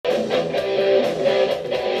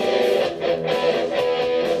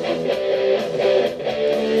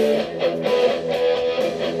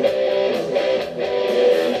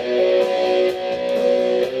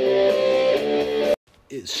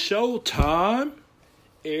time.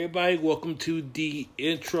 Everybody, welcome to the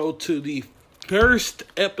intro to the first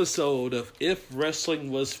episode of If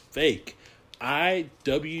Wrestling Was Fake,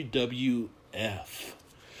 IWWF.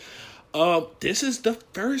 This is the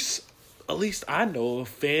first, at least I know, of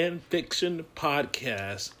fan fiction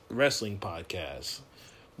podcast, wrestling podcast,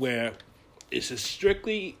 where it's just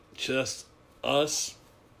strictly just us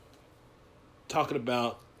talking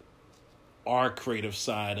about our creative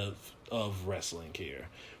side of wrestling here,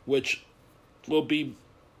 which will be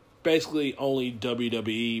basically only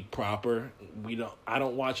WWE proper. I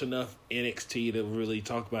don't watch enough NXT to really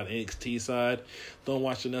talk about NXT side. Don't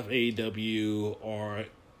watch enough AEW or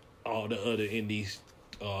all the other indie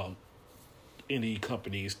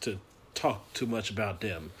companies to talk too much about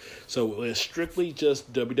them. So it's strictly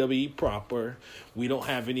just WWE proper. We don't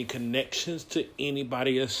have any connections to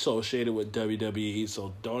anybody associated with WWE,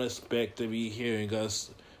 so don't expect to be hearing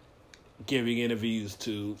us giving interviews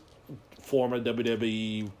to former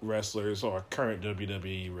WWE wrestlers or current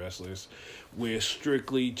WWE wrestlers. We're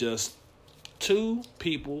strictly just two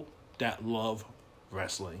people that love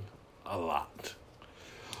wrestling a lot.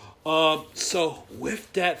 So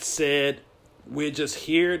with that said, we're just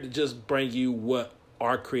here to just bring you what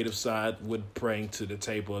our creative side would bring to the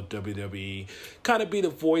table of WWE. Kind of be the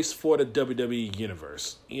voice for the WWE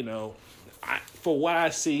universe. You know, for what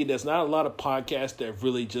I see, there's not a lot of podcasts that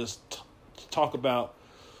really just talk about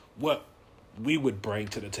what we would bring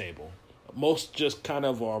to the table. Most just kind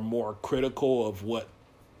of are more critical of what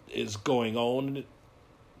is going on,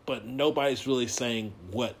 but nobody's really saying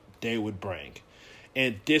what they would bring.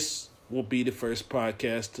 And this will be the first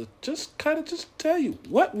podcast to just tell you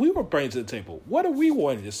what we were bringing to the table. What are we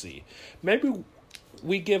wanting to see? Maybe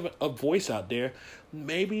we give a voice out there.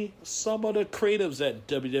 Maybe some of the creatives at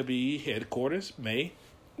WWE headquarters may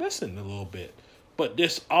listen a little bit. But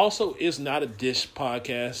this also is not a dish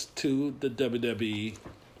podcast to the WWE.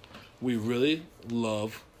 We really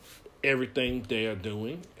love everything they are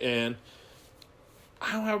doing, and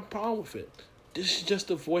I don't have a problem with it. This is just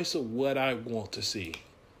the voice of what I want to see.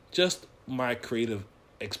 Just my creative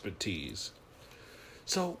expertise.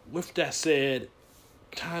 So with that said,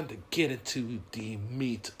 time to get into the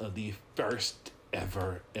meat of the first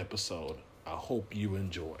ever episode. I hope you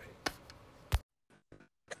enjoy.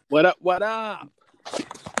 What up, what up?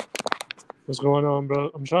 What's going on,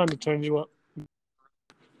 bro? I'm trying to turn you up.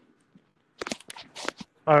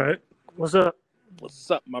 All right. What's up?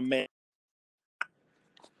 What's up, my man?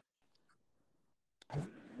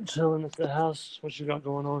 Chilling at the house. What you got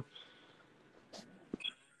going on?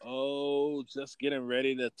 Oh, just getting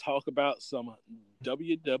ready to talk about some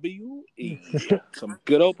WWE. Some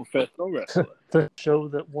good old professional wrestling. The show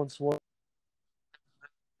that once was.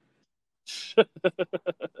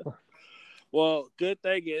 Well, good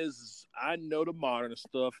thing is I know the modern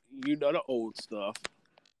stuff. You know the old stuff.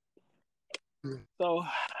 So,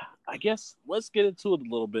 I guess let's get into it a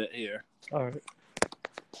little bit here. All right.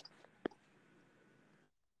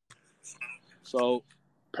 So,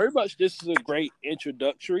 pretty much this is a great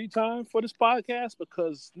introductory time for this podcast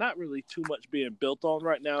because not really too much being built on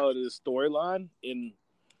right now in the storyline in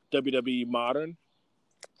WWE Modern.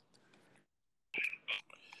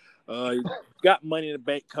 Got Money in the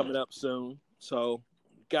Bank coming up soon, so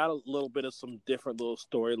got a little bit of some different little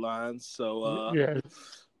storylines. So,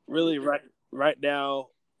 really, right now,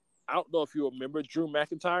 I don't know if you remember Drew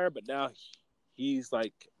McIntyre, but now he's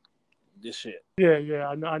like this shit. Yeah.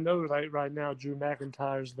 I know. Like right now, Drew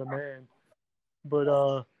McIntyre's the man, but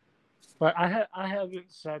I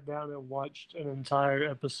haven't sat down and watched an entire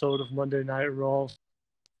episode of Monday Night Raw.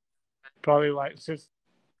 Probably since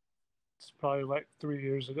 3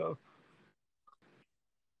 years ago.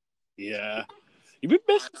 Yeah. You've been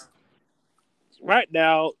missing. Right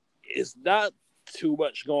now, it's not too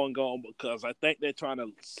much going on because I think they're trying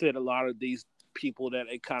to sit a lot of these people that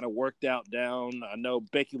they kind of worked out down. I know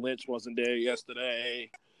Becky Lynch wasn't there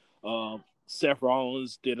yesterday. Seth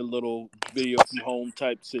Rollins did a little video from home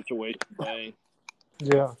type situation thing.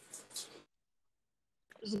 Yeah.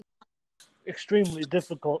 It's extremely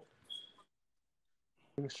difficult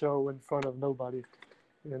show in front of nobody,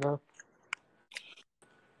 you know?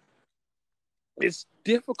 It's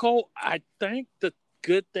difficult. I think the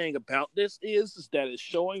good thing about this is that it's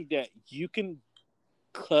showing that you can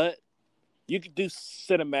do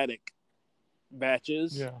cinematic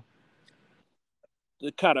matches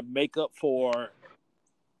to kind of make up for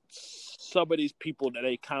some of these people that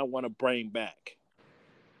they kind of want to bring back.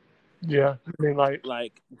 Yeah, I mean, like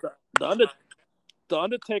the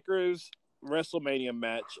Undertaker's WrestleMania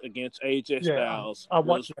match against AJ Styles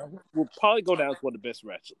will will probably go down as one of the best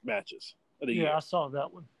matches of the year. Yeah, I saw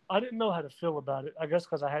that one. I didn't know how to feel about it. I guess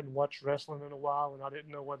because I hadn't watched wrestling in a while and I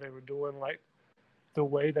didn't know what they were doing, like the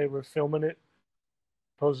way they were filming it,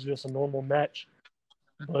 opposed to just a normal match.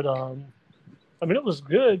 But I mean, it was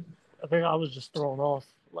good. I think I was just thrown off,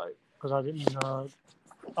 like because I didn't,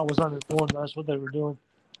 I was uninformed. That's what they were doing.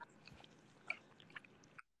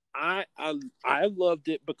 I loved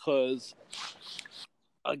it because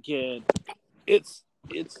again, it's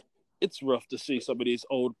it's rough to see some of these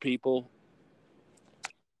old people,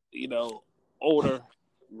 you know, older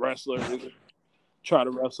wrestlers try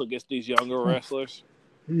to wrestle against these younger wrestlers.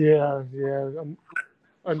 Yeah, yeah.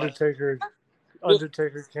 Undertaker,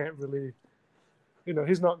 Undertaker can't really,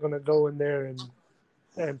 he's not gonna go in there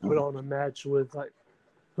and put on a match with like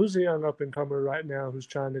who's the young up and comer right now who's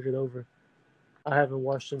trying to get over. I haven't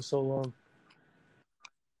watched in so long.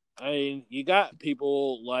 I mean, you got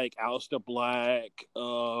people like Aleister Black.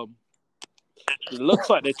 It looks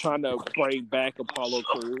like they're trying to bring back Apollo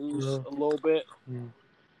Crews a little bit. Mm.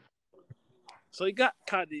 So you got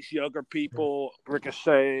kind of these younger people: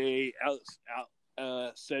 Ricochet,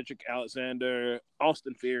 Cedric Alexander,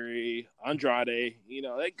 Austin Theory, Andrade. You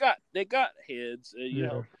know, they got heads. You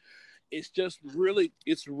know, it's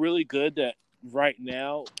really good that right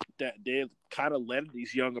now that they're kind of letting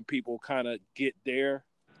these younger people kind of get their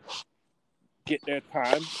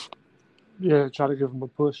time. Yeah, try to give them a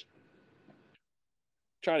push.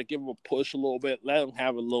 Try to give them a push a little bit, let them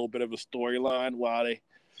have a little bit of a storyline while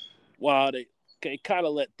they can kind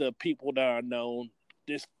of let the people that are known.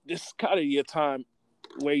 This is kind of your time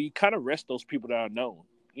where you kind of rest those people that are known.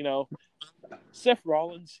 You know, Seth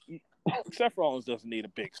Rollins doesn't need a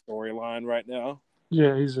big storyline right now.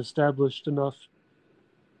 Yeah, he's established enough.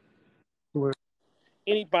 Where...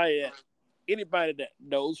 Anybody that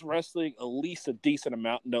knows wrestling, at least a decent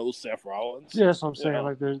amount, knows Seth Rollins. Yeah, that's what I'm saying.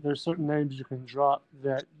 Like there's certain names you can drop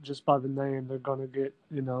that just by the name they're gonna get,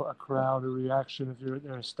 a crowd, a reaction if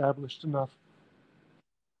they're established enough.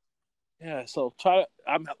 Yeah, so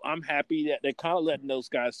I'm happy that they're kind of letting those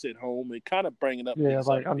guys sit home and kind of bringing up. Yeah,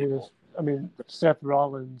 like I mean, Seth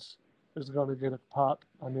Rollins is gonna get a pop.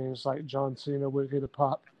 I mean, it's like John Cena would get a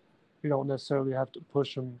pop. You don't necessarily have to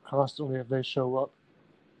push them constantly if they show up.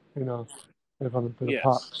 They're gonna get a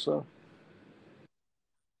pop. So,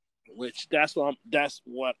 that's what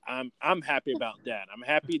I'm happy about that. I'm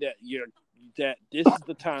happy that this is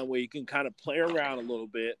the time where you can kind of play around a little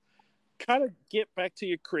bit. Kind of get back to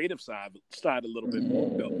your creative side a little bit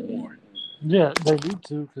more. Yeah, they need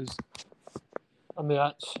to because, I mean,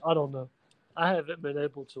 I don't know. I haven't been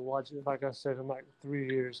able to watch it, like I said, in like 3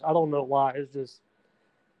 years. I don't know why. It's just,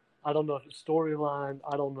 I don't know if it's storyline.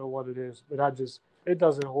 I don't know what it is, but it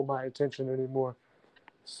doesn't hold my attention anymore.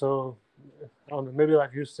 So, I don't know. Maybe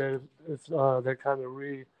like you said, if they kind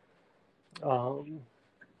of um,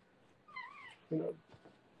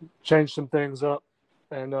 change some things up.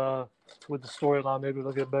 And with the storyline, maybe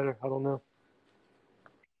it'll get better. I don't know.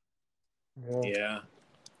 Yeah.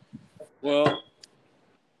 Well,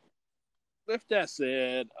 with that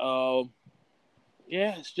said,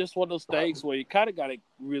 yeah, it's just one of those things where you kind of got to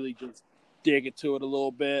really just dig into it a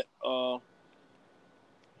little bit. So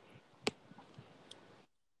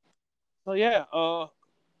yeah.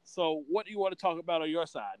 So what do you want to talk about on your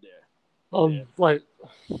side there? Like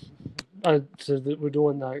I said, that we're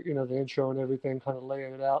doing that, the intro and everything, kind of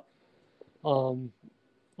laying it out.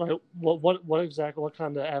 Like what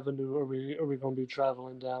kind of avenue are we going to be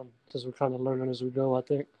traveling down? Because we're kind of learning as we go. I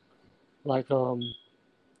think, like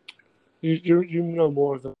you know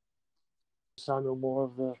more of the, I know more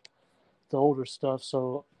of the older stuff.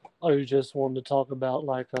 So, are you just wanting to talk about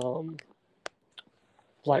like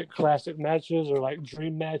classic matches or like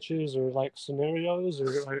dream matches or like scenarios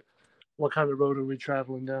or like what kind of road are we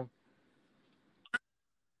traveling down?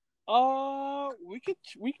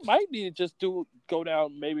 We might need to just go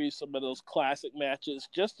down maybe some of those classic matches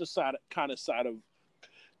just to kind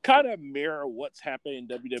of mirror what's happening in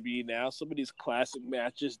WWE now. Some of these classic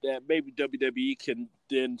matches that maybe WWE can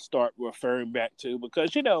then start referring back to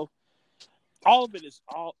because all of it is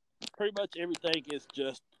pretty much everything is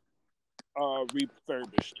just a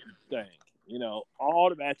refurbished thing. All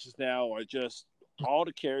the matches now are just all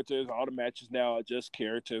the matches now are just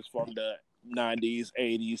characters from the 90s,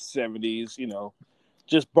 80s, 70s,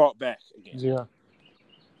 just brought back again. Yeah.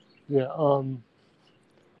 Yeah.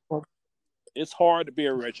 Well, it's hard to be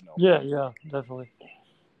original. Yeah, definitely.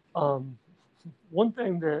 One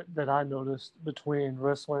thing that I noticed between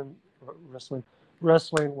wrestling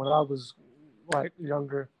when I was like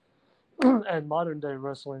younger and modern day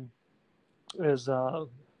wrestling is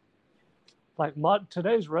like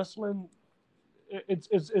today's wrestling.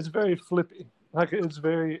 It's very flippy. Like it's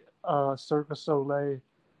very Cirque du Soleil.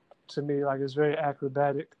 to me. Like, it's very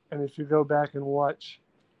acrobatic. And if you go back and watch,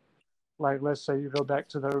 like, let's say you go back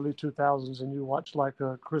to the early 2000s and you watch like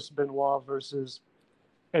a Chris Benoit versus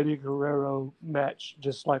Eddie Guerrero match,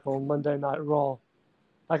 just like on Monday Night Raw.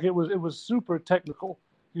 Like, it was super technical.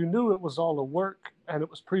 You knew it was all a work and it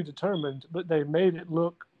was predetermined, but they made it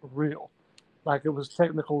look real. Like, it was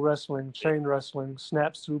technical wrestling, chain wrestling,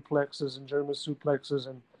 snap suplexes and German suplexes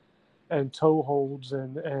and toe holds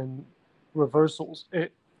and reversals.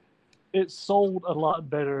 It sold a lot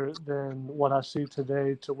better than what I see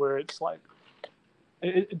today, to where it's like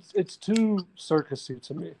it's too circusy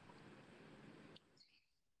to me.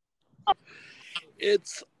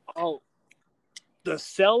 It's the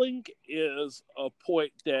selling is a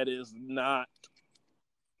point that is not.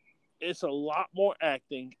 It's a lot more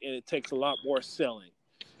acting, and it takes a lot more selling,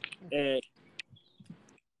 and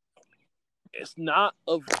it's not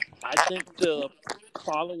of. I think the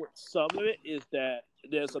problem with some of it is that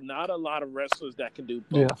there's not a lot of wrestlers that can do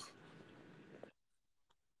both. Yeah.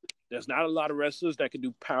 There's not a lot of wrestlers that can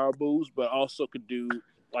do power moves, but also could do,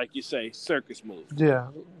 like you say, circus moves. Yeah,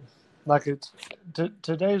 like it's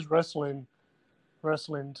today's wrestling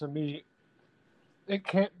to me, it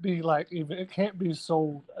can't be like, even it can't be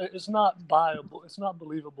sold. It's not viable. It's not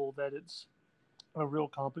believable that it's a real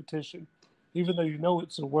competition, even though you know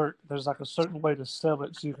it's a work. There's like a certain way to sell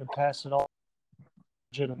it so you can pass it off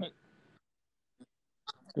legitimate.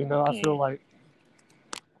 You know, I feel like,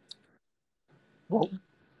 well,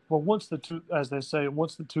 once the tooth, as they say,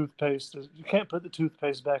 once the toothpaste is, you can't put the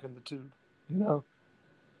toothpaste back in the tube. You know.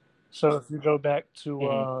 So if you go back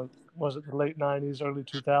to was it the late '90s, early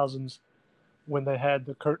 2000s, when they had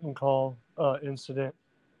the curtain call incident?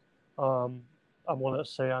 I want to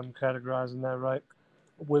say I'm categorizing that right,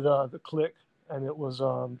 with the Click, and it was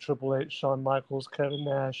Triple H, Shawn Michaels, Kevin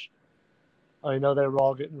Nash. You know, they were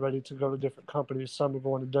all getting ready to go to different companies. Some were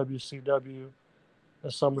going to WCW,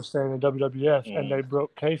 and some were staying in WWF, and they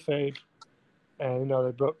broke kayfabe, and you know,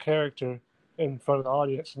 they broke character in front of the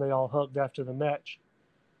audience, and they all hugged after the match.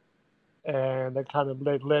 And they kind of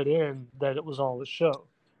let in that it was all a show.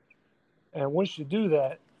 And once you do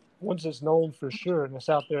that, once it's known for sure and it's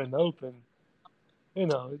out there in the open, you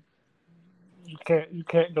know, you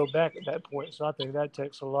can't go back at that point. So I think that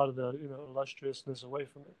takes a lot of the, you know, illustriousness away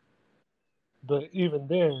from it. But even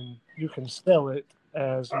then, you can sell it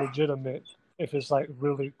as legitimate if it's like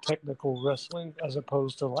really technical wrestling, as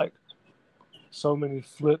opposed to like so many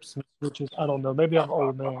flips and switches. I don't know. Maybe I'm an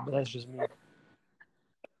old man, but that's just me.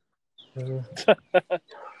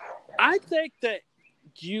 I think that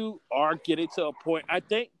you are getting to a point. I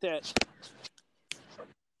think that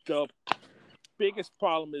the biggest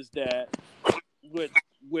problem is that with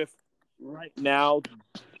right now,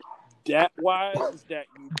 that wise, is that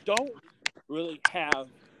you don't really have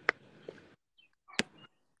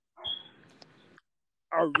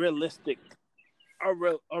a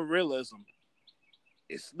realism.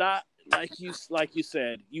 It's not like you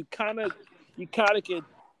said. You kind of can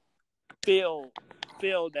feel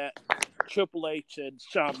that Triple H and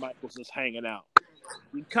Shawn Michaels is hanging out.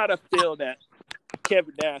 You kind of feel that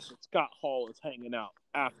Kevin Nash and Scott Hall is hanging out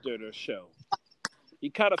after the show.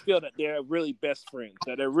 You kind of feel that they're really best friends.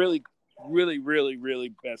 That they're really, really, really, really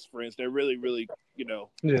best friends. They're really, really, you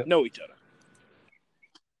know, know each other.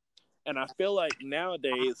 And I feel like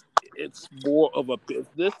nowadays it's more of a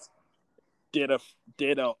business than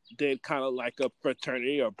kind of like a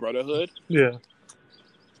fraternity or brotherhood. Yeah.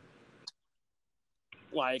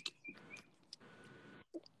 Like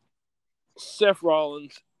Seth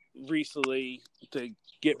Rollins recently, to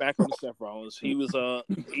get back on Seth Rollins, he's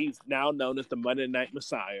now known as the Monday Night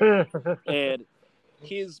Messiah, and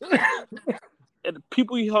and the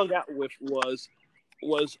people he hung out with was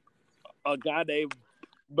a guy named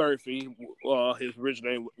Murphy. His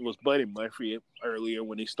original name was Buddy Murphy earlier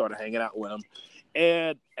when he started hanging out with him,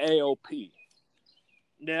 and AOP.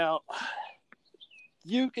 Now,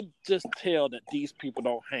 you can just tell that these people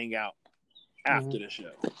don't hang out after the show.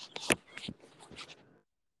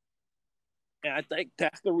 And I think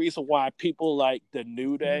that's the reason why people like the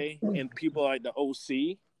New Day and people like the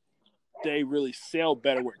OC, they really sell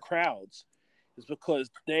better with crowds. Is because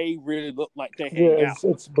they really look like they hang out.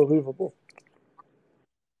 It's believable.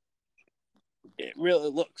 It really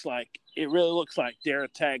looks like they're a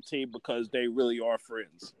tag team because they really are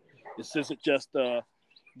friends. This isn't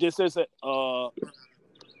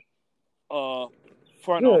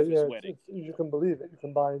front office wedding. You can believe it. You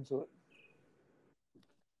can buy into it.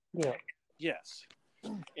 Yeah. Yes.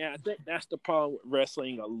 And I think that's the problem with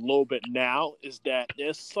wrestling a little bit now, is that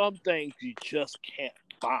there's some things you just can't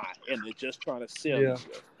buy, and they're just trying to sell you.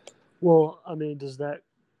 Well, I mean, does that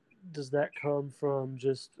does that come from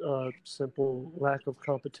just simple lack of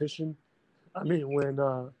competition? I mean, when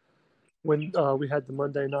we had the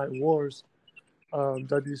Monday Night Wars,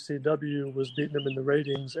 WCW was beating them in the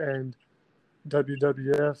ratings, and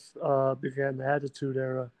WWF began the Attitude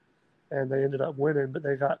Era, and they ended up winning. But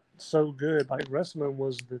they got so good, like wrestling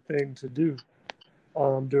was the thing to do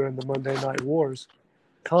during the Monday Night Wars.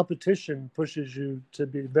 Competition pushes you to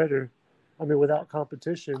be better. I mean, without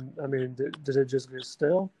competition, I mean, did it just get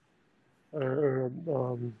stale? Or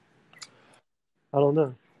I don't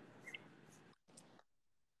know.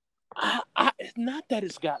 It's not that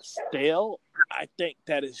it's got stale. I think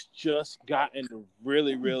that it's just gotten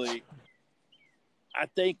really, really. I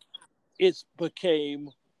think it's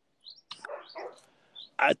became.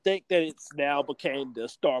 I think that it's now became the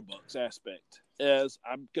Starbucks aspect. As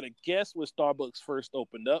I'm gonna guess, when Starbucks first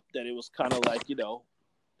opened up, that it was kind of like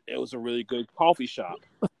it was a really good coffee shop.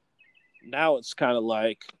 Now it's kind of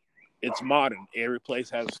like it's modern. Every place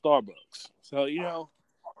has a Starbucks. So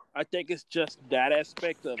I think it's just that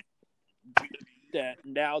aspect of that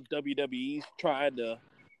now WWE's trying to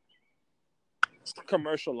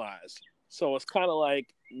commercialize. So it's kind of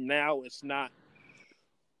like now it's not.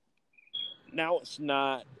 It's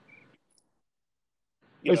not.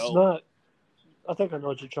 It's not. I think I know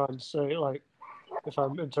what you're trying to say. Like, if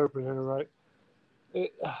I'm interpreting it right,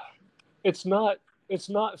 it, it's not. It's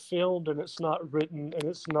not filmed and it's not written and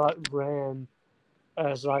it's not ran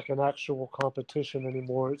as like an actual competition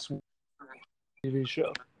anymore. It's a TV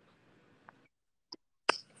show.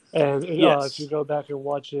 And if you go back and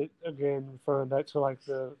watch it again, referring back to like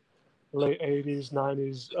the late 80s,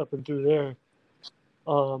 90s, up and through there,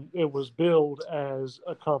 it was billed as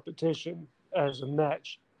a competition, as a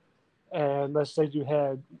match. And let's say you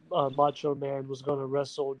had Macho Man was going to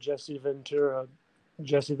wrestle Jesse Ventura,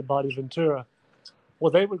 Jesse the Body Ventura.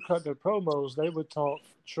 Well, they would cut their promos. They would talk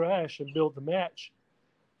trash and build the match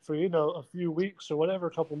for, a few weeks or whatever,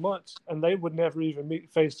 a couple months. And they would never even meet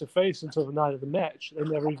face to face until the night of the match. They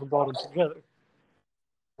never even brought them together.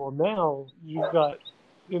 Well, now you've got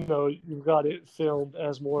it filmed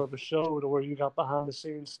as more of a show to where you got behind the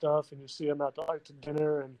scenes stuff and you see them out to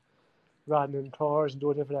dinner and riding in cars and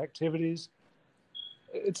doing different activities.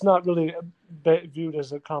 It's not really viewed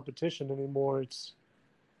as a competition anymore.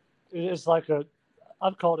 It's like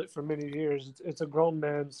I've called it for many years. It's a grown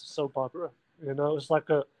man's soap opera. It's like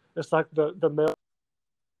the male.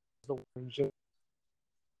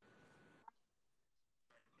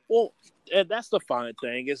 Well, and that's the fine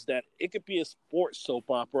thing is that it could be a sports soap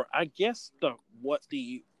opera. I guess I don't want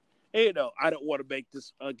to make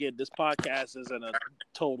this again. This podcast isn't a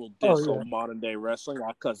total diss on modern day wrestling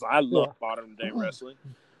because I love modern day wrestling,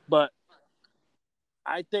 but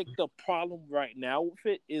I think the problem right now with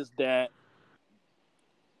it is that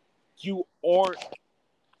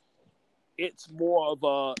it's more of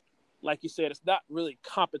a, like you said, it's not really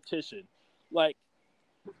competition. Like,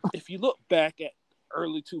 if you look back at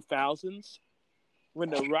early 2000s, when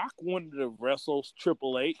The Rock wanted to wrestle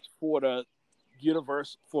Triple H for the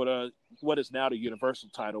what is now the Universal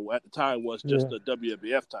title, at the time was just the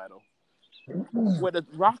WWF title. When The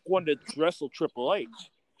Rock wanted to wrestle Triple H,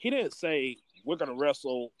 he didn't say, we're going to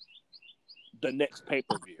wrestle the next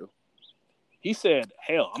pay-per-view. He said,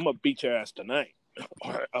 hell, I'm going to beat your ass tonight,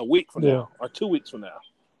 or a week from now, or 2 weeks from now.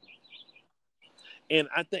 And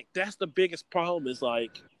I think that's the biggest problem is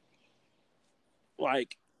like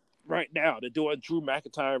right now, they're doing Drew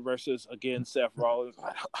McIntyre versus, again, Seth Rollins.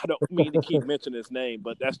 I don't mean to keep mentioning his name,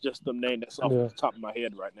 but that's just the name that's off the top of my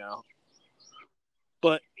head right now.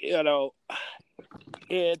 But,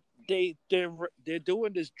 and they're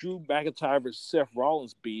doing this Drew McIntyre versus Seth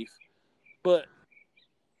Rollins beef, but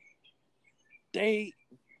they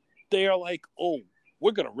are like, oh,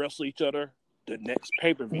 we're going to wrestle each other the next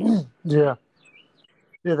pay-per-view. Yeah,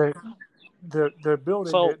 they're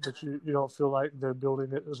building it, but you don't feel like they're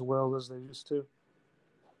building it as well as they used to.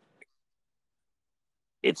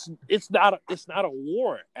 It's not a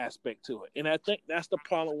war aspect to it, and I think that's the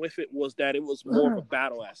problem with it was that it was more of a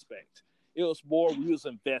battle aspect. It was more we was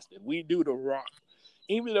invested. We knew The Rock,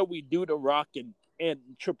 even though we knew The Rock and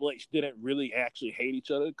Triple H didn't really actually hate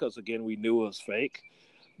each other because again we knew it was fake.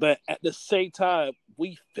 But at the same time,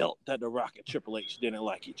 we felt that The Rock and Triple H didn't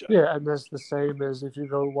like each other. Yeah, and that's the same as if you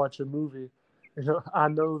go watch a movie. I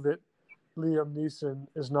know that Liam Neeson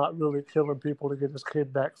is not really killing people to get his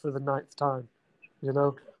kid back for the 9th time,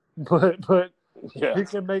 but he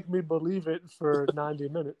can make me believe it for 90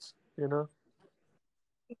 minutes,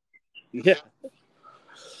 Yeah.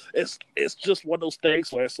 It's just one of those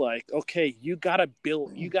things where it's like, okay, you gotta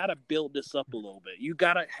build this up a little bit. You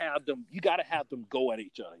gotta have them go at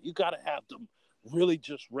each other. You gotta have them really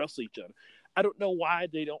just wrestle each other. I don't know why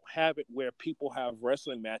they don't have it where people have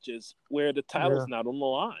wrestling matches where the title's not on the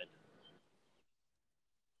line.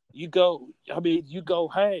 You go,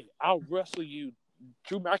 hey, I'll wrestle you.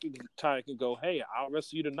 Drew McIntyre can go, hey, I'll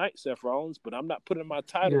wrestle you tonight, Seth Rollins, but I'm not putting my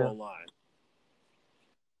title online.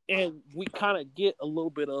 And we kind of get a little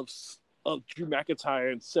bit of Drew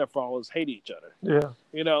McIntyre and Seth Rollins hate each other. Yeah.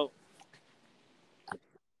 You know,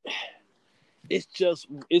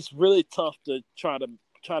 it's really tough to try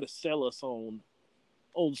to sell us on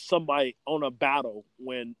somebody, on a battle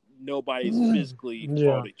when nobody's physically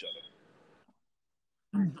fought each other.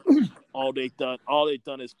 All they've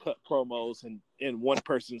done is cut promos and one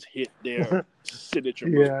person's hit their signature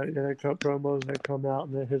move. Yeah, they cut promos, they come out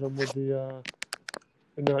and they hit them with the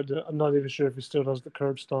I'm not even sure if he still does the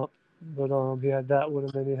curb stomp, but he had that one,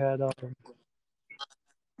 and then he had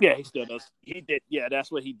yeah, he still does. He did. Yeah,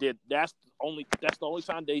 that's what he did. That's the only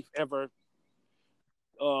time they've ever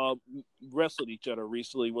wrestled each other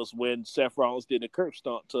recently was when Seth Rollins did a curb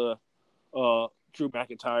stomp to Drew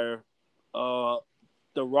McIntyre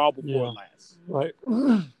the Raw before last. Right.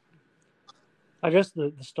 I guess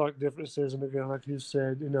the stark difference is, and again, like you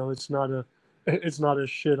said, it's not a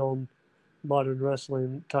shit on modern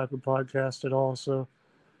wrestling type of podcast at all. So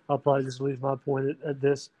I'll probably just leave my point at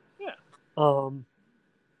this. Yeah.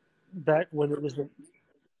 Back when it was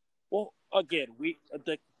well, again, we're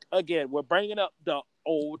bringing up the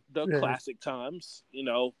classic times,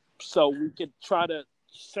 so we could try to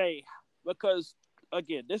say, because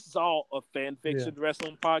again, this is all a fan fiction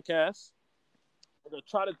wrestling podcast. We're gonna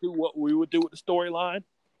try to do what we would do with the storyline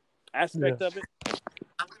aspect of it,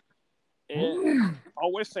 and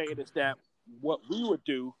all we're saying is that what we would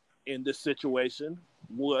do in this situation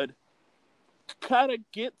would kind of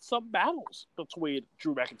get some battles between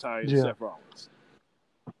Drew McIntyre and Seth Rollins.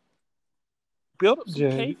 Build up some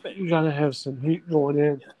kayfabe. You gotta have some heat going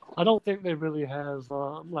in. I don't think they really have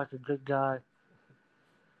like a good guy,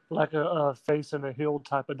 like a face and a heel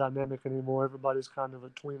type of dynamic anymore. Everybody's kind of a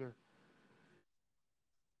tweener.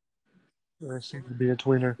 They seem to be a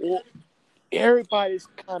tweener. Well, everybody's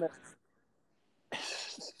kind of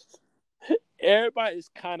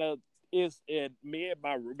is, and me and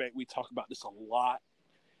my roommate, we talk about this a lot.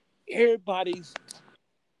 Everybody's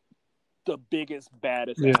the biggest,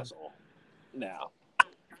 baddest asshole now.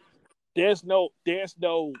 There's no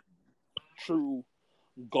true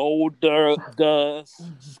Gold Dust,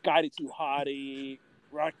 Scotty 2 Hotty,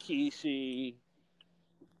 Rikishi.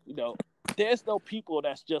 There's no people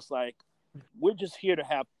that's just like, we're just here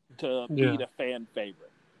to be the fan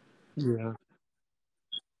favorite. Yeah.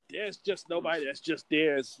 There's just nobody that's just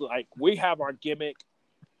there. It's like, we have our gimmick.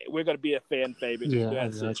 We're going to be a fan favorite. Yeah,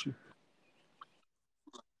 that's I got it. you.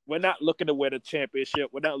 We're not looking to win a championship.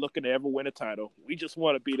 We're not looking to ever win a title. We just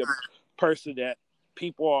want to be the person that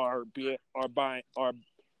people are buying,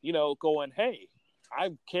 going, hey, I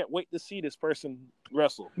can't wait to see this person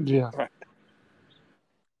wrestle. Yeah. Right.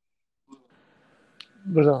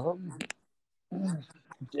 But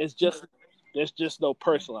there's just no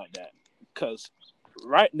person like that. Because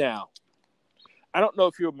right now, I don't know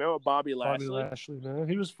if you remember Bobby Lashley. Bobby Lashley, man,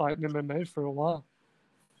 he was fighting MMA for a while.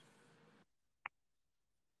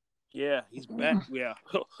 Yeah, he's back. Yeah,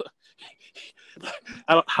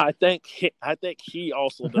 I think he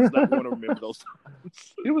also does not want to remember those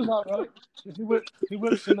times. He was all right. He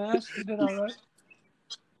whipped some ass. He did all right.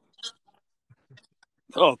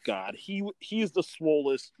 Oh God, he's the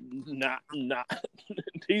swollest. Not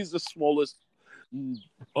he's the swollest.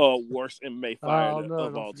 Worst MMA fighter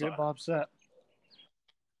of all time. Bob Sapp.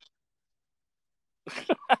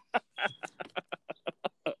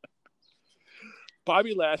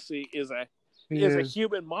 Bobby Lashley is a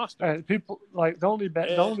human monster. And people like the only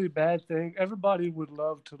bad thing. Everybody would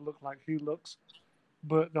love to look like he looks,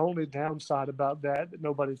 but the only downside about that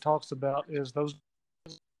nobody talks about is those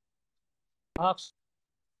ops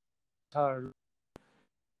tired.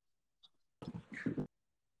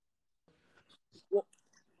 Well,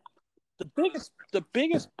 the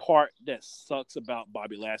biggest part that sucks about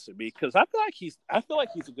Bobby Lashley, because I feel like he's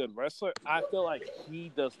a good wrestler. I feel like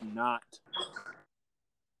he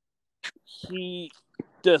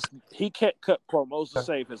can't cut promos to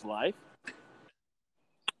save his life.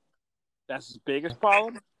 That's his biggest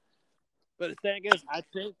problem. But the thing is, I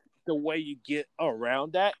think the way you get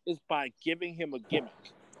around that is by giving him a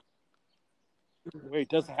gimmick where he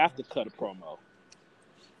doesn't have to cut a promo.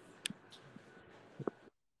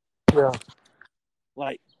 Yeah.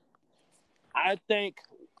 Like, I think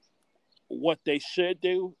what they should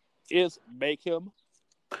do is make him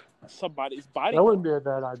somebody's bodyguard. That wouldn't be a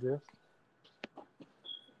bad idea.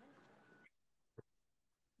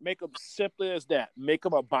 Make him simply as that. Make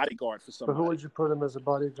him a bodyguard for But somebody. who would you put him as a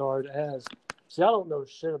bodyguard as? See, I don't know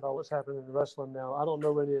shit about what's happening in wrestling now. I don't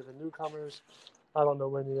know any of the newcomers. I don't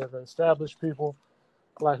know any of the established people.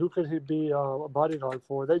 Like, who could he be a bodyguard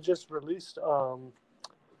for? They just released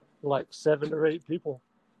like 7 or 8 people.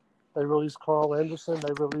 They released Carl Anderson.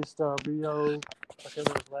 They released Leo. I can't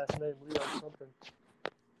remember his last name. Leo something.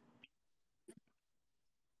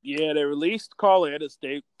 Yeah, they released Carl Anderson.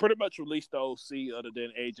 They pretty much released the OC other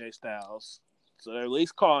than AJ Styles. So they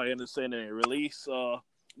released Carl Anderson and they released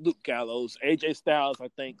Luke Gallows. AJ Styles, I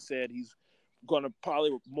think, said he's going to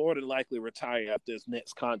probably more than likely retire after this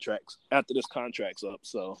contract's up.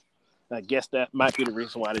 So I guess that might be the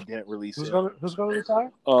reason why they didn't release Who's him. Who's gonna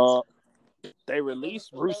retire? They released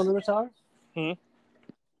Who's gonna retire? I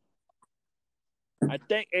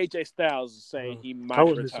think AJ Styles is saying he might I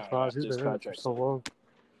wouldn't be retire surprised. after He's this been in it for contract. so long.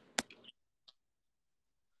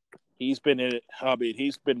 He's been in it. I mean,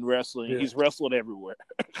 he's been wrestling. Yeah. He's wrestled everywhere.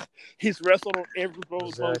 He's wrestled on every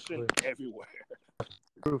promotion Exactly. everywhere.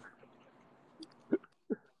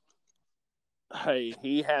 Hey,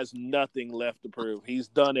 he has nothing left to prove. He's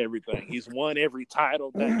done everything. He's won every title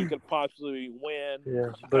that he could possibly win.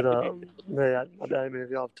 Yeah, but man, I mean, if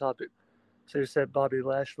y'all off topic. So you said Bobby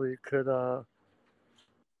Lashley could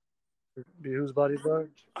be whose bodyguard?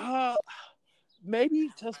 Maybe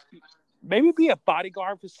be a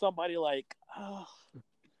bodyguard for somebody like. I'm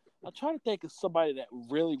trying to think of somebody that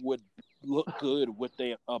really would look good with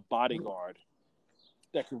a bodyguard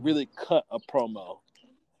that could really cut a promo.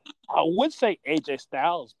 I would say AJ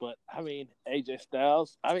Styles, but I mean AJ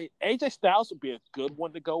Styles would be a good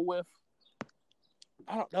one to go with.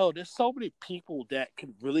 I don't know. There's so many people that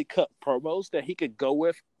can really cut promos that he could go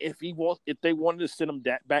with if they wanted to send him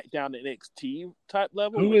back down to NXT type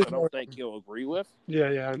level, which I don't think he'll agree with.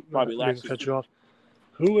 Yeah. Probably I didn't cut you off.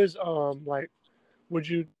 Who is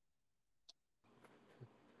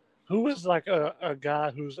who is like a guy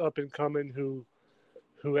who's up and coming who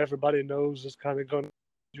everybody knows is kind of going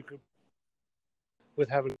you could with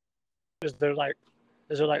having is there like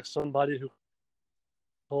somebody who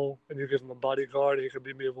and you give him a bodyguard and he could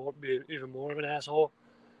be even more of an asshole,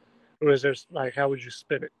 or is there like how would you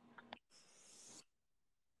spin it?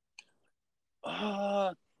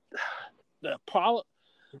 The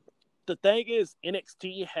thing is,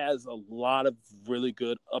 NXT has a lot of really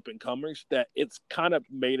good up and comers that it's kind of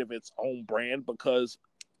made of its own brand because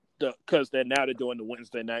they're doing the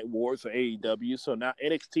Wednesday Night Wars for AEW, so now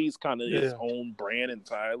NXT is kind of its own brand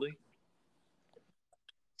entirely.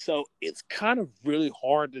 So it's kind of really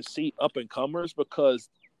hard to see up and comers because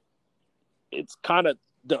it's kind of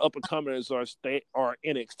the up and comers are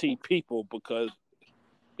NXT people because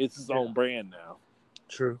it's its own brand now.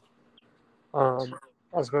 True. I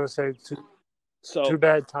was going to say too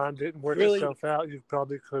bad time didn't work itself out. You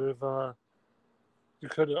probably could have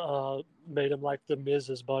made him like the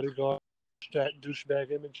Miz's bodyguard, that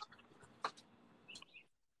douchebag image.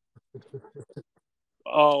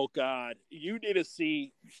 Oh God, you need to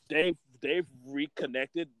see they've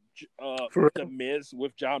reconnected the Miz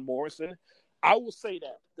with John Morrison. I will say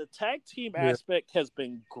that the tag team aspect has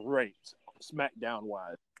been great, SmackDown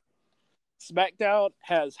wise. SmackDown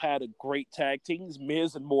has had a great tag teams.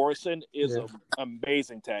 Miz and Morrison is an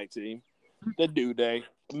amazing tag team. The New Day,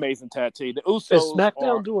 amazing tag team. The Usos is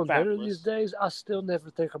SmackDown doing fabulous. better these days? I still never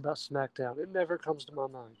think about SmackDown. It never comes to my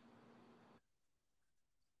mind.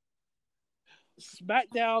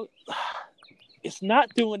 SmackDown, it's not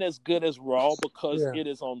doing as good as Raw because it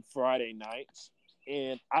is on Friday nights,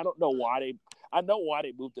 and I don't know why I know why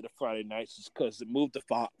they moved to the Friday nights is because it moved to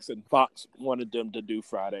Fox, and Fox wanted them to do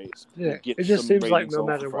Fridays. Yeah, it just seems like no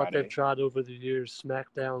matter what they've tried over the years,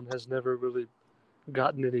 SmackDown has never really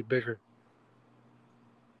gotten any bigger.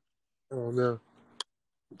 Oh no.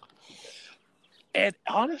 And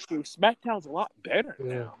honestly, SmackDown's a lot better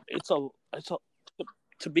now. It's a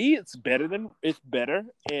to me, it's better,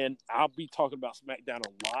 and I'll be talking about SmackDown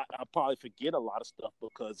a lot. I'll probably forget a lot of stuff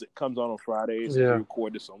because it comes on Fridays and we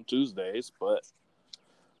record this on Tuesdays. But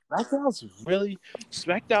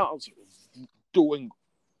SmackDown's doing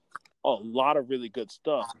a lot of really good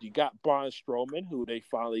stuff. You got Braun Strowman, who they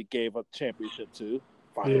finally gave a championship to.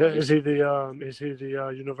 Finally. Yeah, is he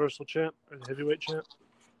the Universal champ or the heavyweight champ?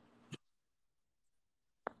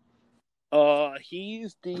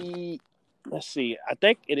 He's the. Let's see. I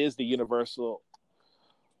think it is the Universal.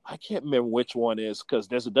 I can't remember which one is because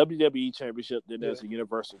there's a WWE Championship, then there's a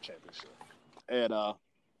Universal Championship, and I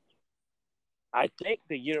think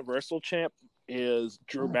the Universal Champ is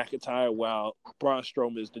Drew McIntyre, while Braun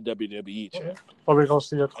Strowman is the WWE Champ. Are we gonna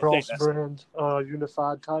see a cross-brand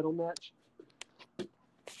unified title match?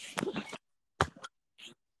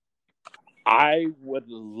 I would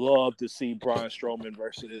love to see Braun Strowman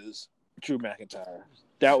versus Drew McIntyre.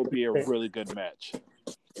 That would be a really good match.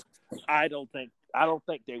 I don't think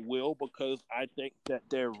they will, because I think that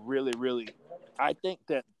they're really. I think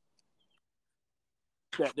that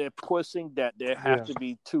they're pushing that there have to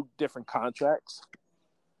be two different contracts.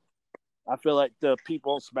 I feel like the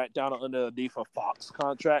people on SmackDown are underneath a Fox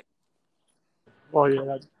contract. Oh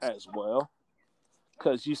yeah, as well,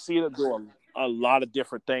 because you see them do a lot of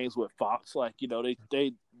different things with Fox. Like, you know,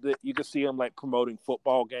 they you can see them like promoting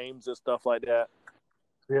football games and stuff like that.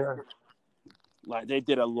 Yeah. Like, they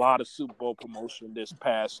did a lot of Super Bowl promotion this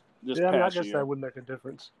past I guess year. that would make a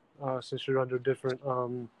difference, since you're under different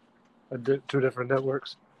two different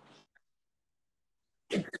networks.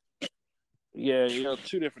 Yeah, you know,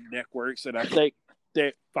 two different networks, and I think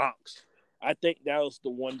that Fox. I think that was the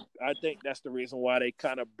one. I think that's the reason why they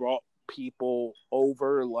kind of brought people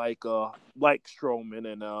over, like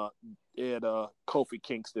Strowman and Kofi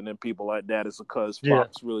Kingston and people like that, is because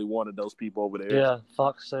Fox really wanted those people over there. Yeah,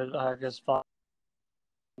 Fox said, I guess Fox.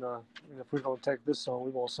 If we're gonna take this on, we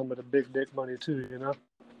want some of the big dick money too, you know.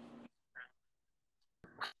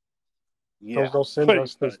 Yeah, they'll send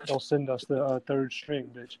us the third string,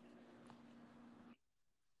 bitch.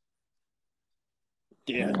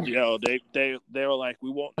 Yeah, you know, they were like, we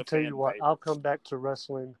want the. I'll tell you what, I'll come back to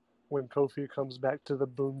wrestling when Kofi comes back to the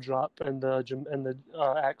boom drop and the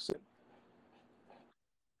accent.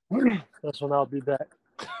 That's when I'll be back.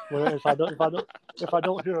 If I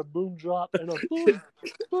don't hear a boom drop and a boom,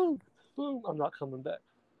 boom, boom, I'm not coming back.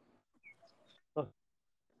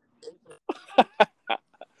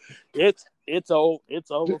 It's over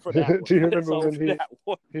for that one. Do you remember when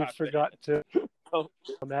he forgot to put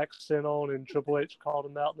an accent on and Triple H called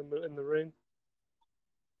him out in the ring?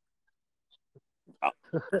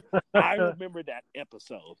 I remember that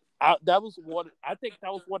episode. I think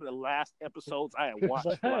that was one of the last episodes I had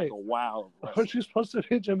watched for like a while. Aren't you supposed to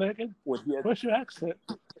be Jamaican? What's your accent?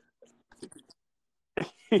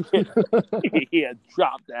 He had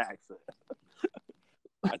dropped the accent.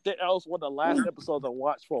 I think that was one of the last episodes I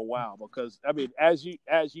watched for a while, because I mean, as you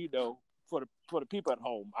know, for the people at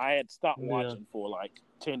home, I had stopped watching for like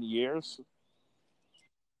 10 years.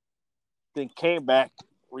 Then came back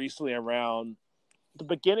recently around the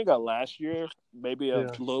beginning of last year, maybe a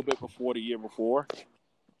little bit before the year before.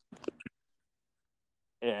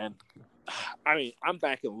 And I mean, I'm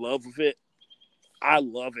back in love with it. I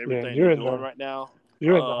love everything they're doing right now.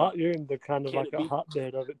 You're in the kind of like a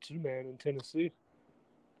hotbed of it too, man, in Tennessee.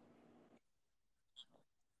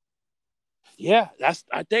 Yeah,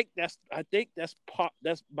 I think that's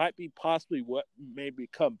might be possibly what made me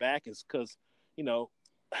come back, is because, you know,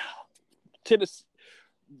 Tennessee,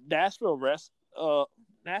 Nashville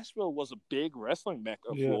was a big wrestling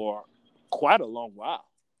mecca for quite a long while.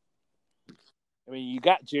 I mean, you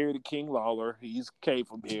got Jerry the King Lawler. He's came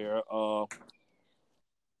from here.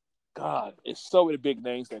 God, it's so many big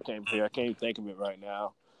names that came from here. I can't even think of it right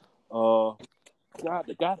now. God,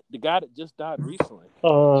 the guy that just died recently.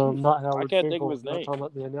 Not Howard I can't Finkel. think of his name. Talking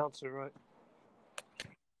about the announcer, right?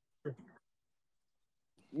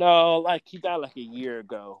 No, like he died like a year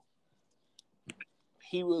ago.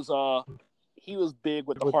 He was big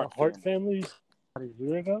with the Hart family. A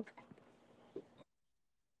year ago?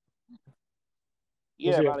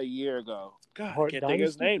 Yeah, about a year ago. God, I can't think of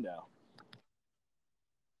his name now.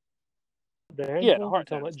 The Hart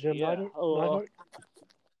talking about Jim Neidhart?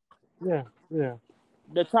 Yeah.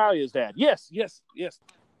 Natalia's dad. Yes.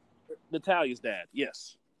 Natalia's dad.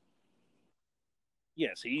 Yes.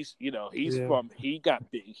 Yes, he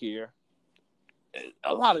got big here.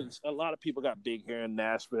 A lot of people got big here in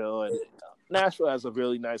Nashville, and Nashville has a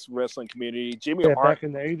really nice wrestling community. Jimmy Hart back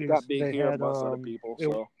in the 80s, got big here amongst other people.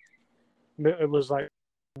 It was like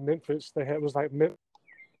Memphis. It was like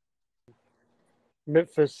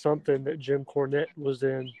Memphis something that Jim Cornette was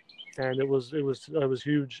in, and it was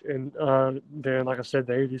huge. And then, like I said,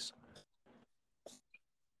 the 80s.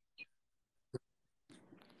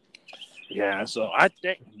 Yeah, so I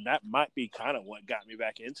think that might be kind of what got me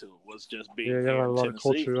back into it, was just being here in a lot Tennessee of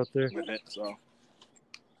culture up there with it. So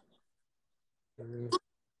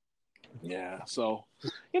yeah, so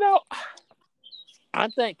you know, I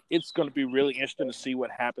think it's going to be really interesting to see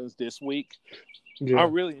what happens this week. Yeah.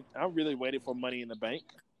 I'm really waiting for Money in the Bank.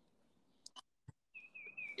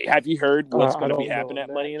 Have you heard what's going to be happening at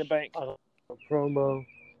Money in the Bank? I don't know promo.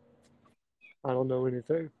 I don't know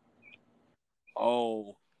anything.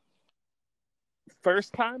 Oh,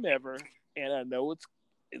 first time ever, and I know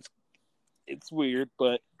it's weird,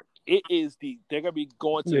 but they're gonna be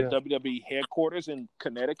going to the WWE headquarters in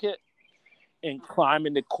Connecticut and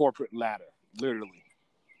climbing the corporate ladder, literally.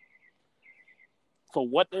 for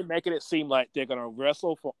what they're making it seem like, they're gonna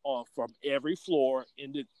wrestle from every floor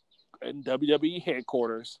in WWE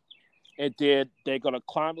headquarters, and then they're gonna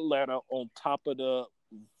climb the ladder on top of the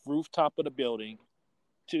rooftop of the building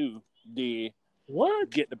to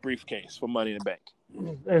get the briefcase for Money in the Bank.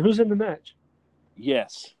 And who's in the match?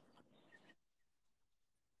 Yes.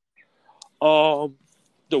 The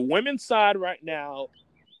women's side right now,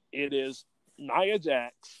 it is Nia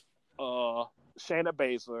Jax, Shayna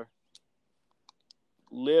Baszler,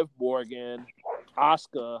 Liv Morgan,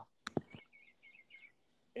 Asuka,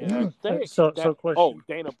 and I think question.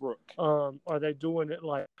 Dana Brooke. Are they doing it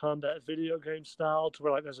like combat video game style, to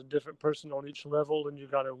where like there's a different person on each level and you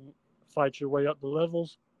got to fight your way up the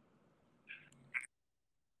levels?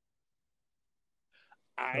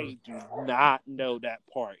 I do not know that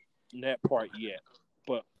part yet,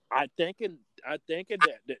 but I thinking that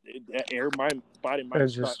everybody might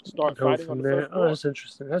start fighting on the there. first floor. Oh, that's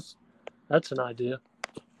interesting. That's an idea.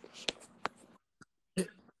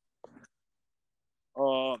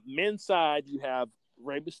 Men's side, you have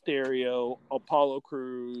Rey Mysterio, Apollo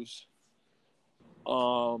Crews,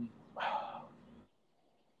 trying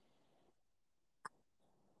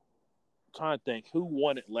to think who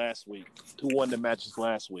won it last week. Who won the matches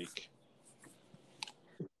last week?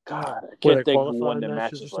 God, I can't think who won the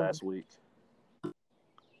matches last week.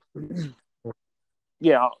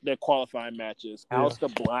 Yeah, they're qualifying matches. Yeah.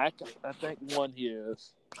 Aleister Black, I think, won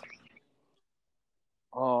his.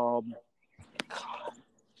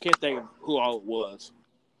 Can't think of who all it was,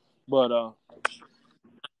 but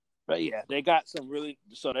yeah, they got some really.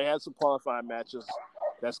 So they had some qualifying matches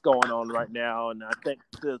that's going on right now, and I think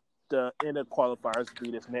the end of qualifiers will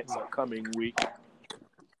be this next upcoming week.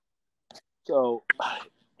 So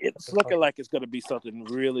it's looking like it's going to be something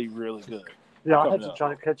really, really good. Yeah, I'll have to try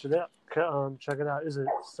to catch it up. Check it out. Is it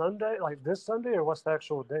Sunday, like this Sunday, or what's the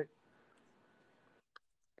actual date?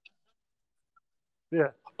 Yeah.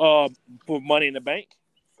 For Money in the Bank.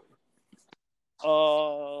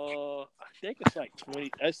 I think it's like 20.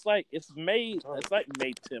 It's like May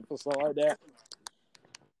 10th or something like that.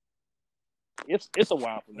 It's a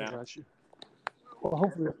while from now. I got you. Well,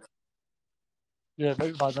 hopefully. Yeah,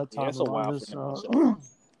 maybe by that time, it's a while from now.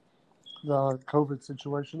 The COVID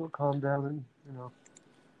situation will calm down and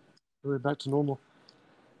really back to normal.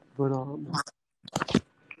 But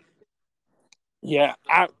yeah,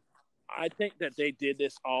 I think that they did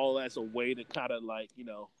this all as a way to kind of like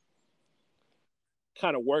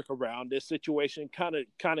kind of work around this situation, kind of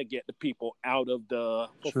get the people out of the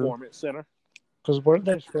performance center. Because weren't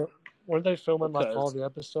they filming like all the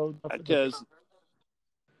episodes? Because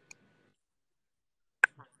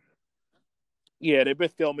yeah, they've been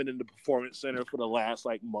filming in the performance center for the last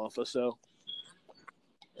like month or so,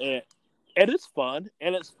 and it's fun,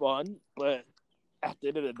 but at the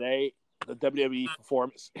end of the day, the WWE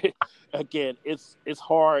performance again, it's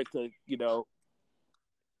hard to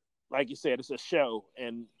like you said, it's a show,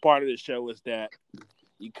 and part of the show is that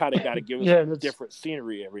you kind of got to give us different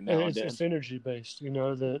scenery every now and then. It's energy based,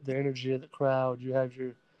 the energy of the crowd. You have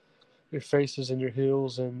your faces and your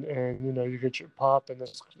heels, and you get your pop, and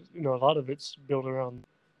it's a lot of it's built around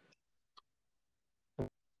the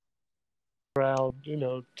crowd,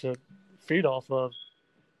 to feed off of.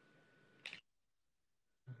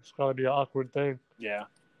 It's got to be an awkward thing. Yeah.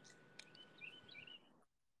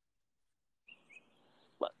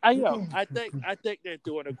 I think they're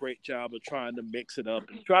doing a great job of trying to mix it up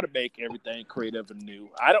and try to make everything creative and new.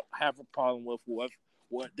 I don't have a problem with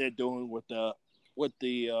what they're doing with the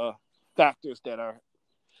factors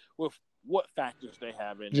with what factors they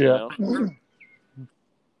have in. Yeah.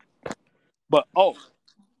 But I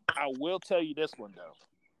will tell you this one though.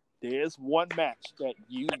 There's one match that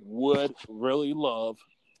you would really love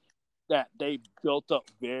that they built up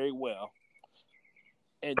very well.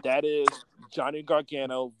 And that is Johnny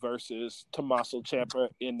Gargano versus Tommaso Ciampa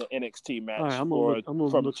in the NXT match. All right, I'm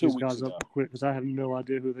gonna look these guys up quick because I have no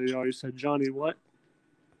idea who they are. You said Johnny what?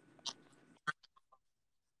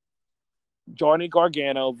 Johnny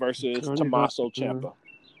Gargano versus Tommaso Ciampa.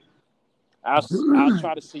 I'll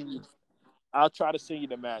try to see you. I'll try to see you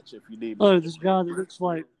the match if you need me. Oh, this guy that looks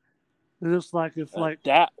like if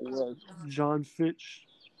that was John Fitch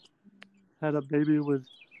had a baby with.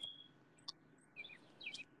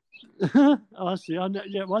 Oh, I see.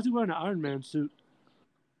 Yeah, why is he wearing an Iron Man suit?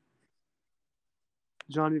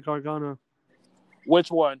 Johnny Gargano. Which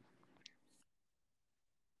one?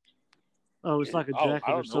 Oh, it's like a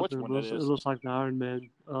jacket or something. It looks like the Iron Man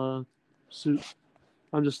suit.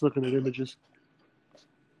 I'm just looking at images.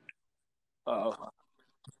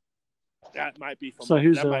 That might be from. So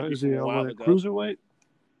is he a cruiserweight?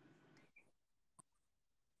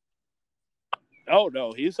 Oh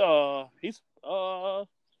no,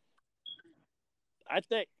 I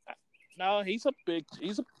think no, he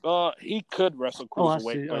could wrestle Oh, I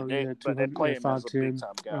cruiserweight, see. but Oh, they yeah, but they 200, play yeah, him as a big 5'10",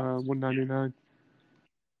 time guy. 199.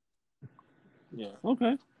 Yeah,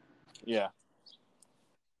 Okay. yeah.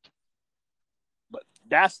 But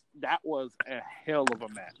that was a hell of a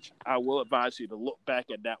match. I will advise you to look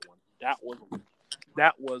back at that one. That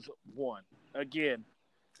was one. Again,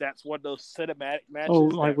 that's one of those cinematic Oh,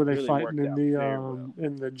 matches like that were they really fighting worked in out the very well.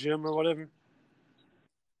 gym or whatever?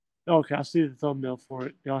 Okay, I see the thumbnail for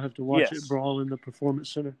it. Y'all have to watch it. Yes, Brawl in the Performance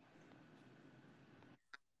Center.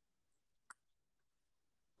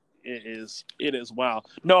 it is. It is wild.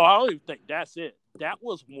 No, I don't even think that's it. That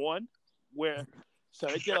was one where. So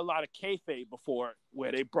they did a lot of kayfabe before,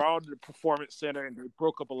 where they brought to the performance center and they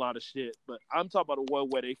broke up a lot of shit. But I'm talking about the one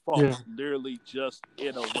where they fought Yeah. literally just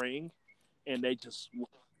in a ring, and they just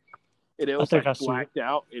it I was think like I see it. blacked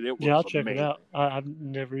out, and it Yeah, was I'll check it amazing. out. I've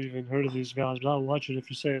never even heard of these guys, but I'll watch it if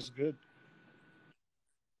you say it's good.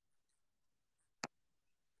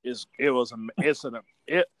 It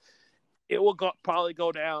will probably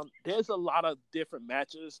go down. There's a lot of different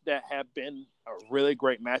matches that have been really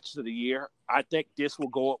great matches of the year. I think this will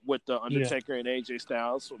go up with the Undertaker and AJ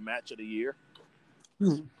Styles for match of the year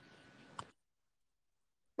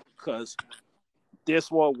because this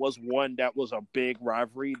one was one that was a big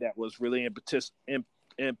rivalry that was really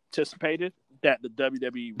anticipated that the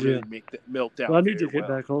WWE really milked out. Well, I need to very get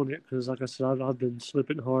back on it because, like I said, I've been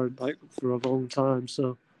slipping hard like for a long time.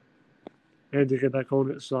 So I need to get back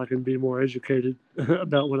on it so I can be more educated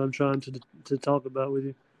about what I'm trying to talk about with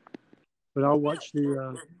you. But I'll watch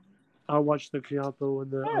the Ciampa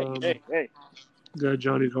and the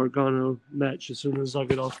Johnny Gargano match as soon as we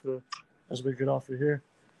get off of here.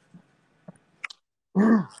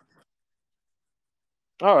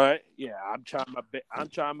 All right, yeah, I'm trying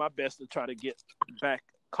my best to try to get back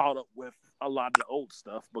caught up with a lot of the old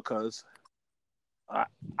stuff because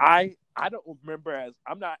I don't remember I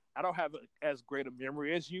don't have as great a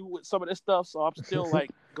memory as you with some of this stuff, so I'm still like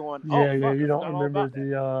going, Yeah, fuck, you I don't forgot all remember about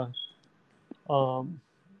that.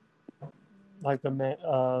 like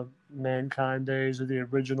the Mankind days or the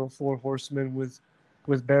original Four Horsemen with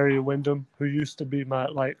Barry Windham, who used to be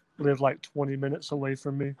lived like 20 minutes away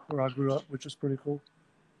from me where I grew up, which is pretty cool.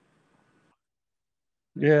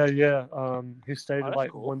 Yeah. He stayed Oh, at that's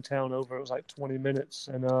like cool. one town over. It was like 20 minutes,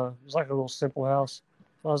 and it was like a little simple house.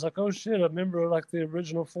 I was like, oh shit, I remember like the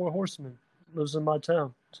original Four Horsemen lives in my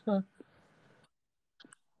town.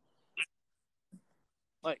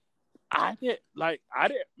 I didn't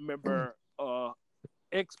remember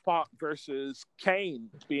X-Pac versus Kane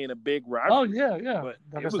being a big rivalry. Oh yeah. But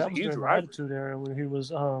I it guess was a that was huge during the rivalry. Attitude Era when he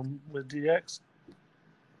was with DX. If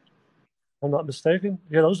I'm not mistaken.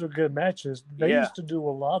 Yeah, those were good matches. They used to do a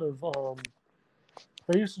lot of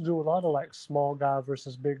like small guy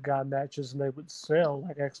versus big guy matches, and they would sell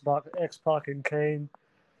like X-Pac and Kane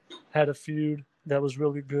had a feud that was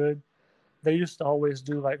really good. They used to always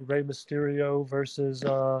do like Rey Mysterio versus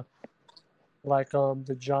the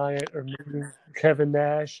Giant or maybe Kevin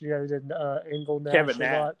Nash. Yeah, they did Angle Nash Kevin a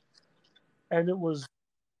Nash. lot, and it was.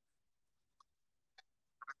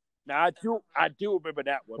 Now I do remember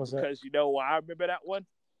that one because you know why I remember that one.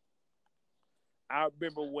 I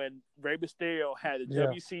remember when Rey Mysterio had the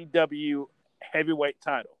WCW heavyweight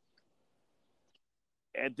title,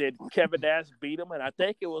 and then Kevin Nash beat him, and I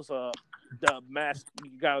think it was the mask.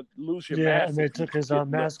 You gotta lose your mask. And they took his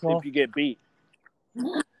mask off if you get beat.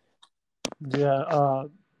 Yeah,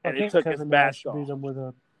 and I think took Kevin his Nash mask beat him with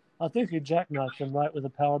a. I think he jackknifed him right with a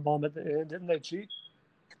power bomb at the end. Didn't they cheat?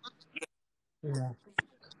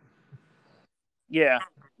 Yeah,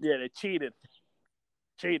 they cheated.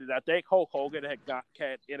 I think Hulk Hogan had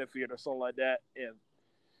interfered or something like that, and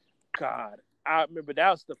God, I remember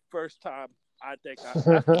that was the first time that's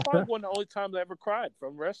probably one of the only times I ever cried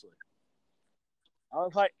from wrestling. I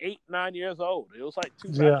was like 8, 9 years old. It was like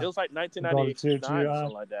It was like 1999 or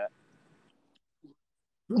something like that.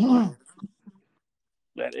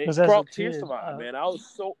 It brought tears to my eye, man. I was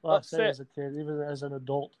so upset. As a kid, even as an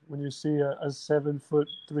adult, when you see a 7 foot,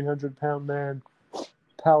 300-pound man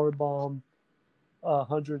power bomb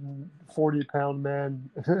 140-pound man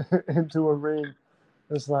into a ring,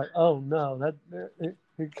 it's like, oh no,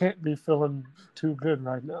 he can't be feeling too good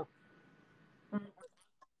right now.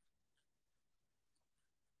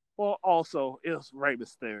 Well, also, it was Rey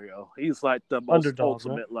Mysterio. He's like the most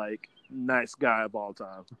ultimate, nice guy of all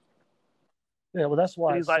time. Yeah, well, that's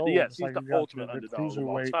why he's the ultimate underdog of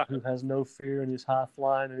all time. Who has no fear and he's high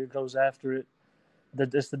flying and he goes after it.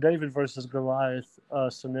 It's the David versus Goliath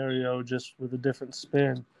scenario, just with a different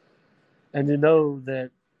spin. And you know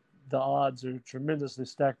that the odds are tremendously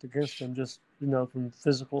stacked against him, just from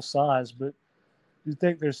physical size. But you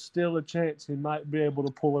think there's still a chance he might be able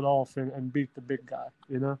to pull it off and beat the big guy,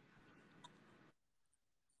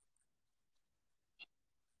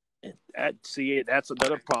 See, that's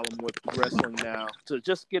another problem with wrestling now. To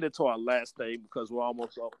just get into our last thing, because we're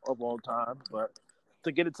almost up on time, but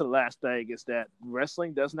to get into the last thing is that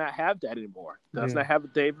wrestling does not have that anymore. Does not have a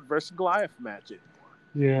David versus Goliath match anymore.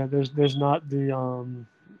 Yeah, there's not the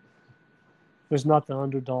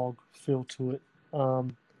underdog feel to it.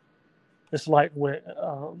 It's like when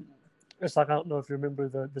it's like, I don't know if you remember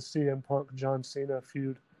the CM Punk John Cena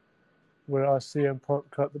feud, where CM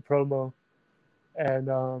Punk cut the promo, and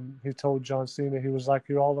he told John Cena, he was like,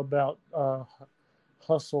 "You're all about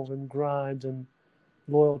hustle and grind and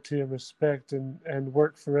loyalty and respect and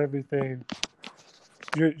work for everything.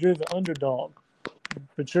 You're the underdog,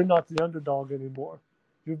 but you're not the underdog anymore.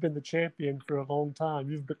 You've been the champion for a long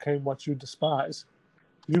time. You've become what you despise.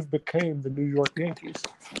 You've become the New York Yankees."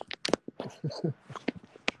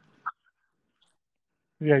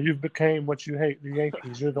 Yeah, you've become what you hate, the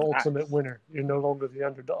Yankees. You're the ultimate winner. You're no longer the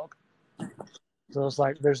underdog. So it's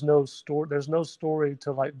like there's no story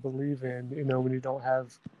to like believe in, when you don't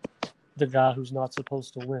have the guy who's not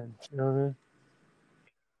supposed to win. You know what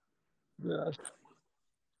I mean?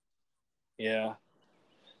 Yeah. Yeah.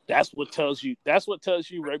 That's what tells you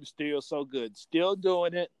Rey Mysterio's so good. Still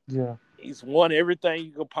doing it. Yeah. He's won everything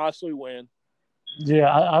you could possibly win.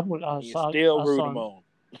 Yeah, I still root him on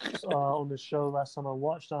the show last time I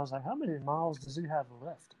watched. I was like, how many miles does he have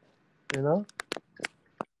left? You know?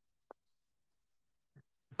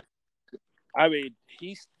 I mean,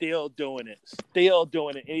 he's still doing it.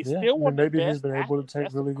 And he's still one of the best. Maybe he's been able to take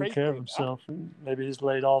That's really good care of himself. And maybe he's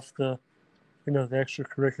laid off the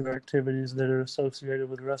extracurricular activities that are associated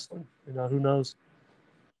with wrestling. Who knows?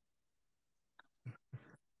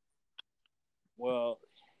 Well,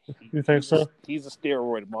 you think so? He's a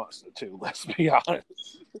steroid monster too. Let's be honest.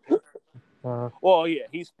 Well, yeah,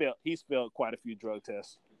 he's failed quite a few drug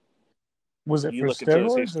tests. Was it for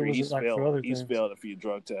steroids or was it like for other things? He's failed a few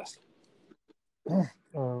drug tests.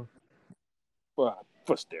 For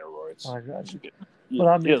steroids. I got you. But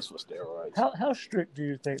I mean, for steroids. How strict do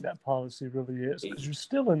you think that policy really is? Because you're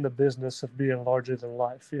still in the business of being larger than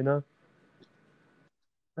life,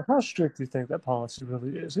 How strict do you think that policy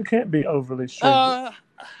really is? It can't be overly strict.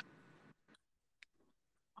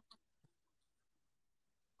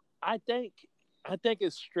 I think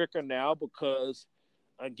it's stricter now because,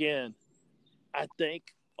 again, I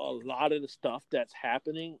think a lot of the stuff that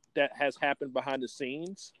has happened behind the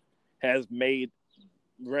scenes has made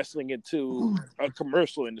wrestling into a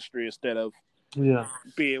commercial industry instead of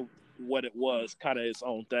being what it was, kind of its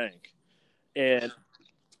own thing. And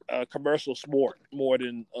a commercial sport more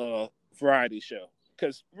than a variety show.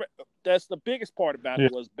 Because that's the biggest part about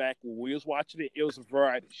it was back when we was watching it, it was a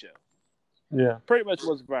variety show. Yeah. Pretty much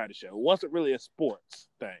was a variety show. It wasn't really a sports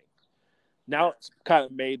thing. Now it's kind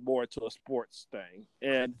of made more into a sports thing.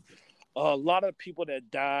 And a lot of people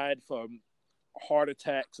that died from heart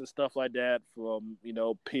attacks and stuff like that, from,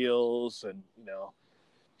 pills, and,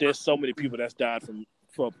 there's so many people that's died from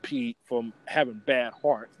having bad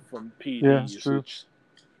heart from PED usage. True.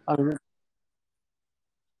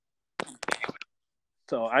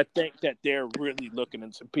 So I think that they're really looking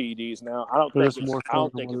into PEDs now. I don't think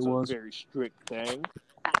it's a very strict thing,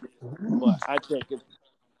 but I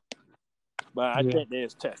think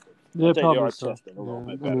there's testing. Yeah, I think probably they are so. testing a little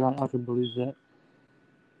bit better. I can believe that.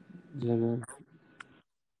 Yeah, man.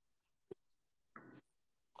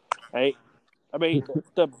 Hey, I mean,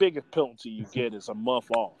 the biggest penalty you get is a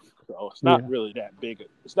month off, so it's not really that big.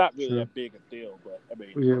 It's not really that big a deal, but I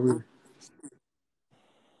mean,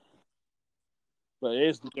 but it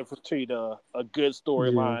is the difference between a good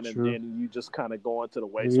storyline and then you just kind of go into the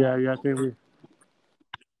wayside. Yeah, I think we.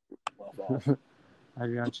 I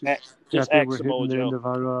got you. Just I think we're hitting the end of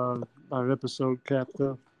our episode cap,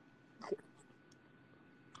 though.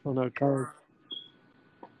 On our card.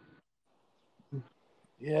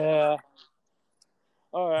 Yeah.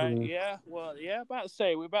 All right. Yeah. Well, about to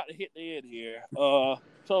say we're about to hit the end here.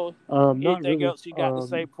 So anything else you got to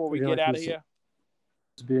say before we get out of here?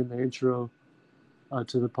 Being the intro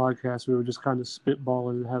to the podcast, we were just kind of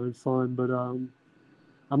spitballing and having fun, but I'm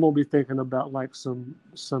gonna be thinking about like some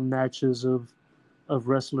matches of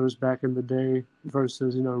wrestlers back in the day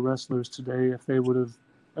versus wrestlers today. If they would have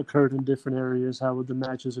occurred in different areas, how would the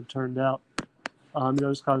matches have turned out?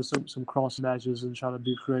 Just kind of some cross matches and try to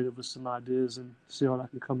be creative with some ideas and see what I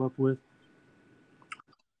can come up with.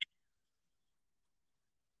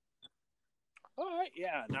 All right,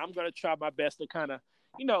 yeah. Now I'm gonna try my best to kind of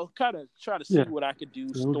kind of try to see Yeah. what I could do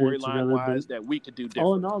We'll get it storyline together, wise but that we could do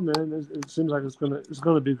oh different. no, man! It seems like it's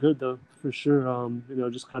gonna be good though, for sure.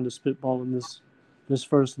 Just kind of spitballing this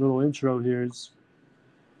first little intro here. It's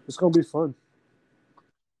gonna be fun.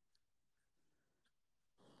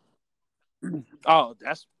 Oh,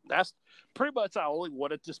 that's pretty much I only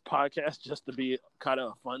wanted this podcast just to be kind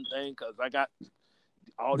of a fun thing because I got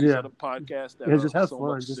all these Yeah, other podcasts that yeah. are Just have so fun.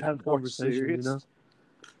 much Just have more conversation. serious.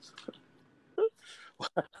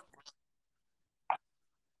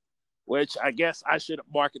 Which I guess I should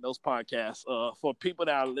market those podcasts. For people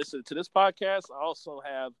that are listening to this podcast, I also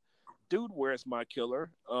have Dude, Where's My Killer,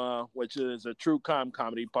 which is a true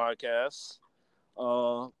comedy podcast.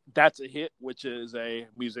 That's a Hit, which is a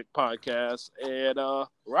music podcast, and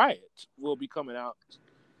Riot will be coming out.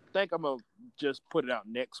 I think I'm gonna just put it out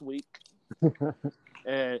next week,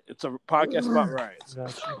 and it's a podcast about riots.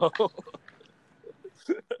 Gotcha.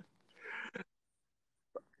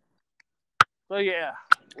 So yeah.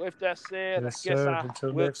 With that said, Yes, I guess sir.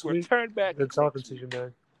 Until we'll next week. return back Good to talking next to you, week.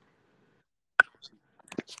 man.